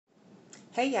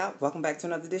Hey y'all, welcome back to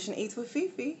another edition of Eats with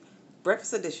Fefe,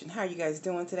 breakfast edition. How are you guys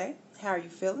doing today? How are you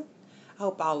feeling? I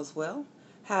hope all is well.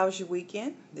 How's your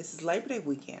weekend? This is Labor Day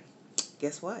weekend.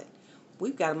 Guess what?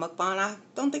 We've got a mukbang I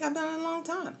don't think I've done in a long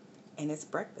time, and it's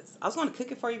breakfast. I was going to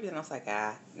cook it for you, but then I was like,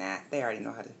 nah, they already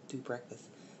know how to do breakfast.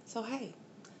 So hey,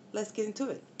 let's get into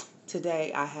it.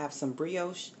 Today I have some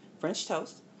brioche French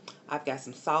toast. I've got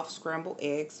some soft scrambled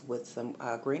eggs with some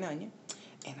green onion,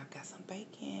 and I've got some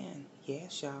bacon.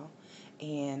 Yes, y'all.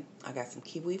 And I got some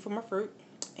kiwi for my fruit.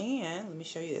 And let me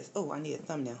show you this. Oh, I need a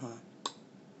thumbnail, huh?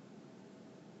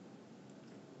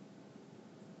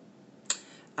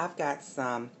 I've got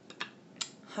some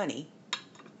honey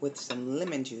with some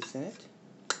lemon juice in it.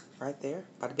 Right there.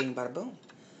 Bada bing, bada boom.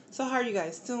 So how are you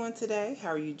guys doing today? How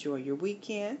are you enjoying your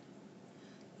weekend?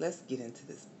 Let's get into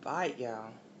this bite, y'all.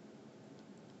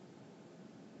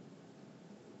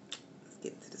 Let's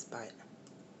get into this bite.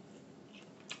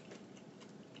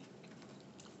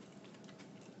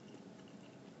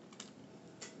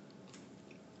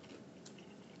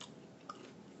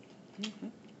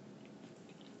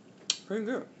 Pretty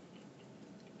good.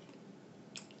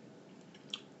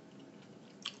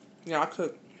 Yeah, I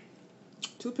cooked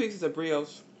 2 pieces of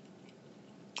brioche,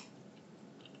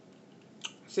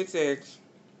 6 eggs,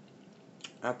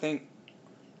 I think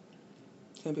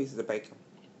 10 pieces of bacon.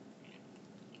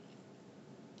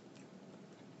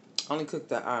 I only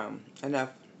cooked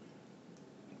enough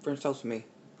French toast for me.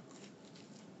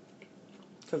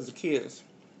 Because the kids,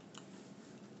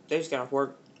 they just got off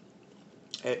work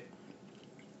at, I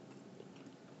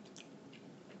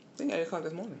think, 8 o'clock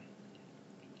this morning.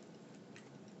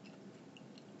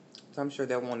 So I'm sure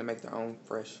they'll want to make their own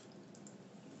fresh.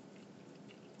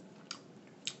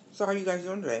 So how are you guys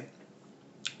doing today?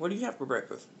 What do you have for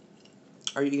breakfast?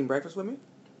 Are you eating breakfast with me?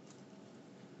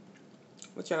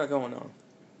 What y'all got going on?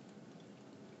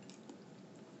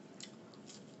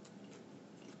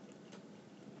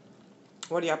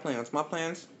 What are y'all plans? My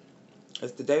plans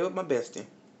is today with my bestie.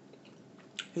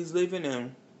 He's leaving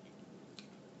in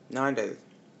 9 days.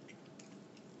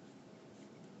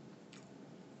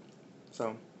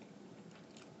 So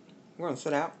we're going to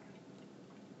sit out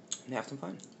and have some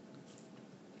fun.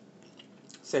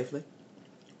 Safely.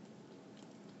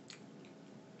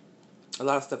 A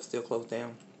lot of stuff still closed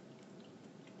down.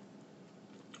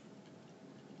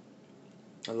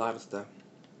 A lot of stuff.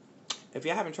 If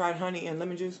y'all haven't tried honey and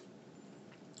lemon juice,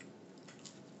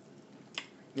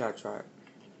 you gotta try it.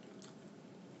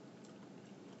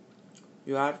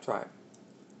 You gotta try it.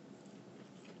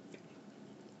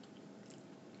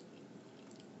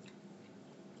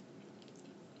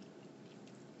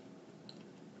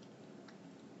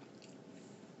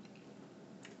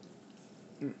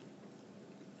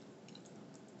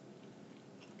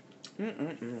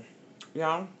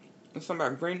 Y'all, it's something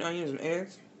about green onions and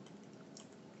eggs.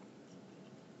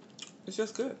 It's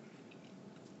just good.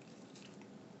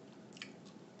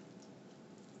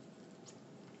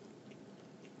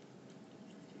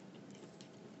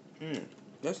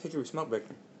 That's hickory smoked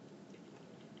bacon.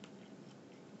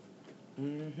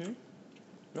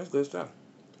 That's good stuff.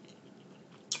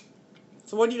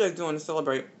 So what are you guys doing to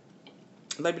celebrate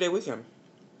Labor Day weekend?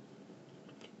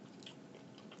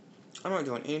 I'm not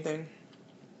doing anything.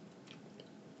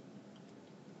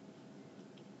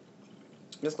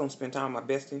 Just gonna spend time with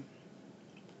my bestie.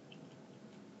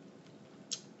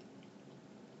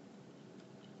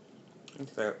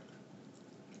 So,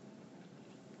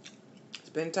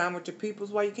 spend time with your peoples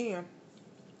while you can.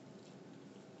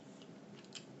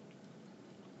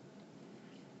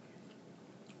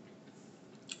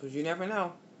 Because you never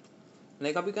know. When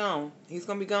they gonna be gone. He's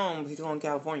gonna be gone, but he's going to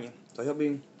California. So he'll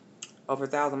be over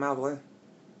 1,000 miles away.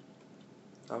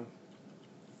 So,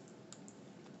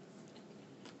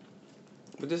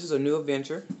 but this is a new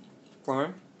adventure for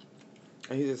him.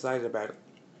 And he's excited about it.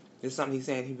 It's something he's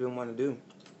saying he's been wanting to do.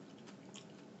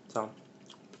 So,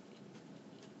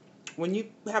 when you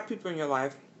have people in your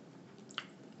life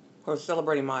who are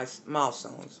celebrating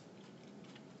milestones,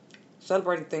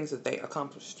 celebrating things that they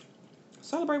accomplished,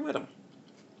 celebrate with them.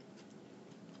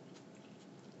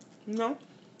 You know?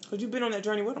 Because you've been on that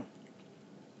journey with them.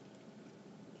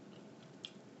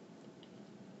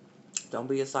 Don't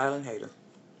be a silent hater.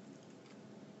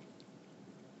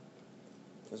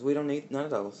 Because we don't need none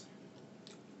of those.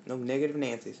 No negative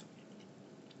Nancy's.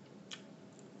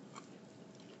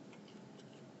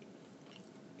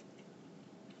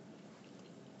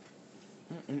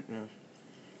 I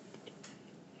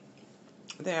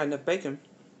think I had enough bacon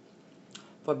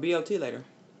for BLT later.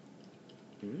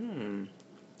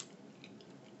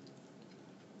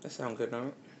 That sounds good, don't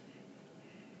it?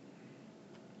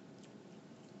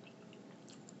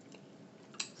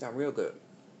 Got real good.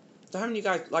 So how many of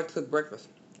you guys like to cook breakfast?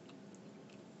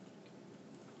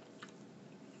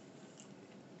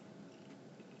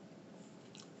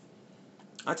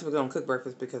 I typically don't cook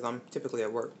breakfast because I'm typically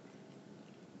at work.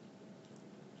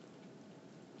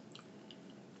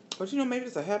 But you know, maybe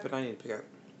it's a habit I need to pick up.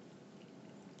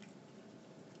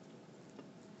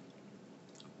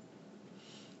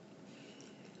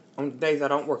 On the days I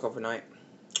don't work overnight,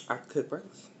 I cook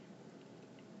breakfast.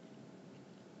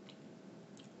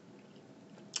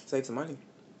 Save some money.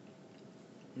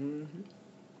 And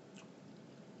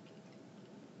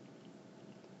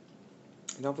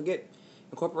don't forget,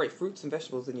 incorporate fruits and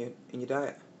vegetables in your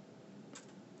diet.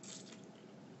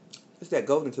 It's that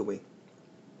golden kiwi.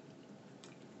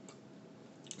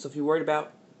 So if you're worried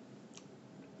about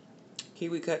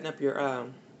kiwi cutting up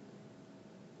your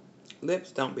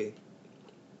lips, don't be.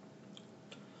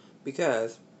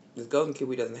 Because this golden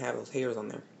kiwi doesn't have those hairs on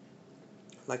there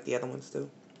like the other ones do.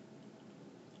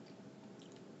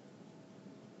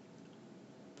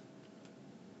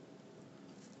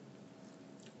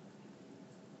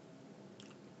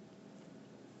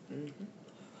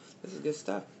 This is good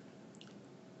stuff.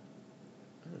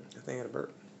 I think I had a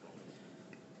burp.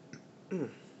 I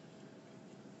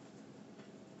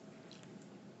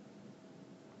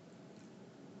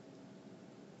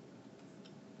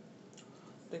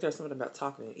think there's something about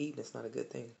talking and eating that's not a good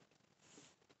thing.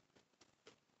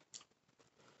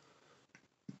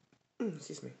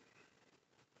 Excuse me.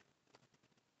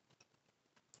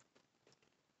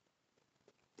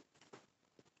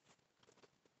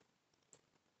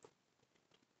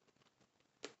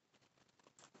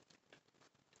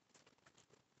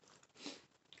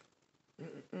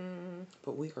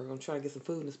 But we are going to try to get some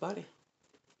food in this body.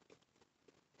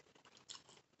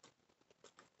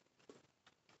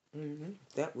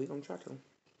 That we're going to try to.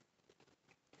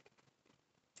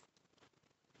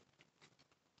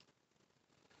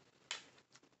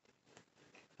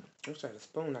 I'm trying to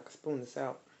spoon. I can spoon this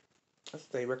out. That's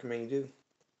what they recommend you do.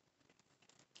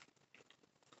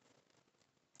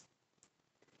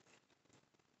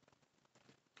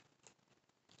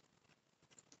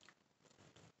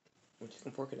 But you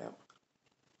can fork it out.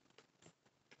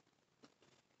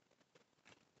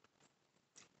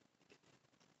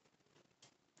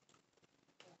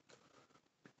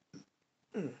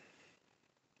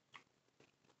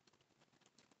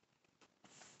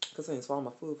 Because I didn't swallow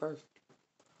my food first.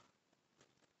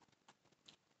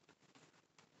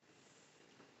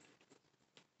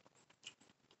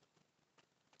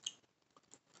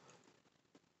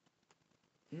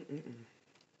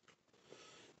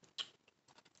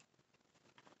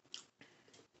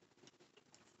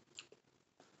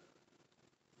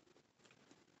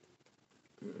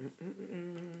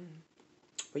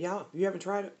 But y'all, if you haven't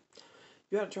tried it,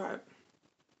 you gotta try it.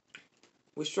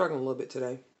 We're struggling a little bit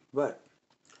today, but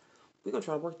we're gonna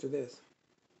try to work through this.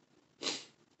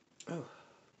 Oh.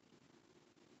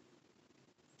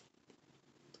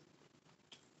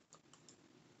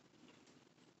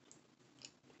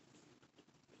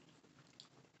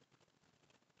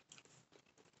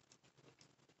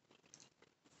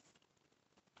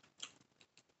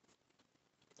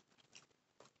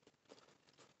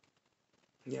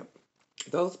 Yep.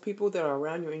 Those people that are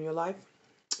around you in your life,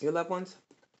 your loved ones,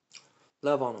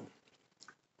 love on them.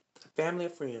 Family or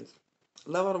friends.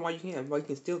 Love on them while you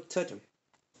can still touch them.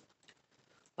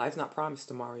 Life's not promised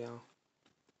tomorrow, y'all.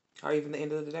 Or even the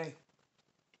end of the day.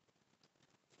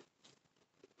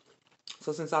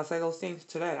 So since I say those things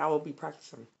today, I will be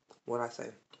practicing what I say.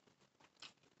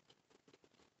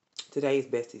 Today is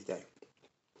Bestie's day.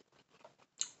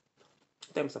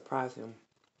 I think I'm surprised him.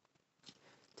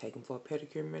 Take him for a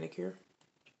pedicure, manicure.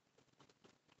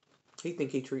 He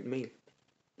think he treat me.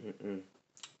 I'm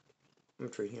gonna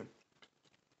treat him.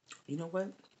 You know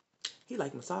what? He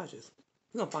like massages.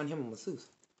 We're gonna find him a masseuse.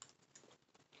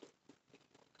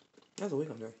 That's what we're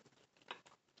gonna do.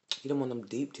 He don't want them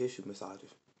deep tissue massages.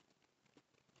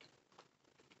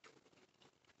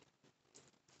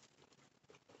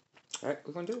 Alright,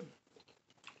 we're gonna do.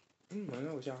 I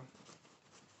know what y'all.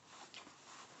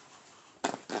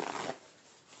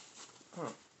 Huh.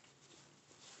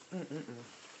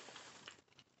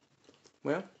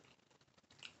 Well,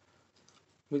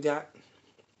 we got,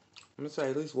 I'm gonna say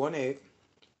at least one egg.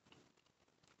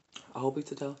 A whole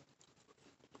piece of toast.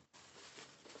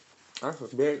 That's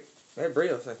big. That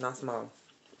brioche is not small.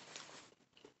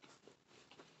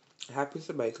 A half piece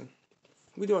of bacon.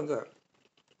 We doing good.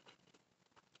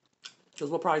 Because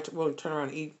we'll turn around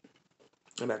and eat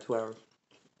in about 2 hours.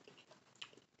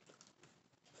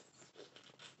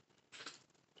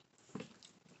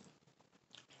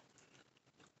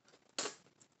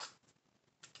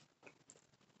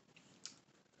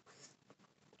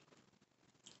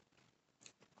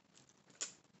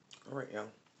 All right, y'all.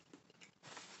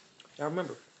 Y'all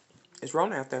remember, it's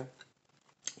Rona out there.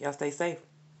 Y'all stay safe.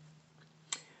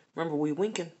 Remember, we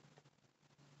winking.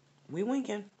 We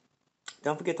winking.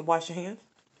 Don't forget to wash your hands.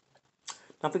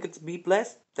 Don't forget to be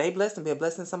blessed. Stay blessed and be a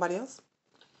blessing to somebody else.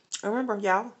 And remember,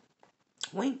 y'all,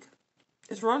 wink.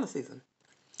 It's Rona season.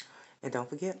 And don't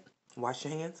forget, wash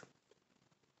your hands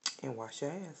and wash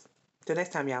your ass. Till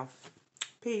next time, y'all.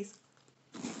 Peace.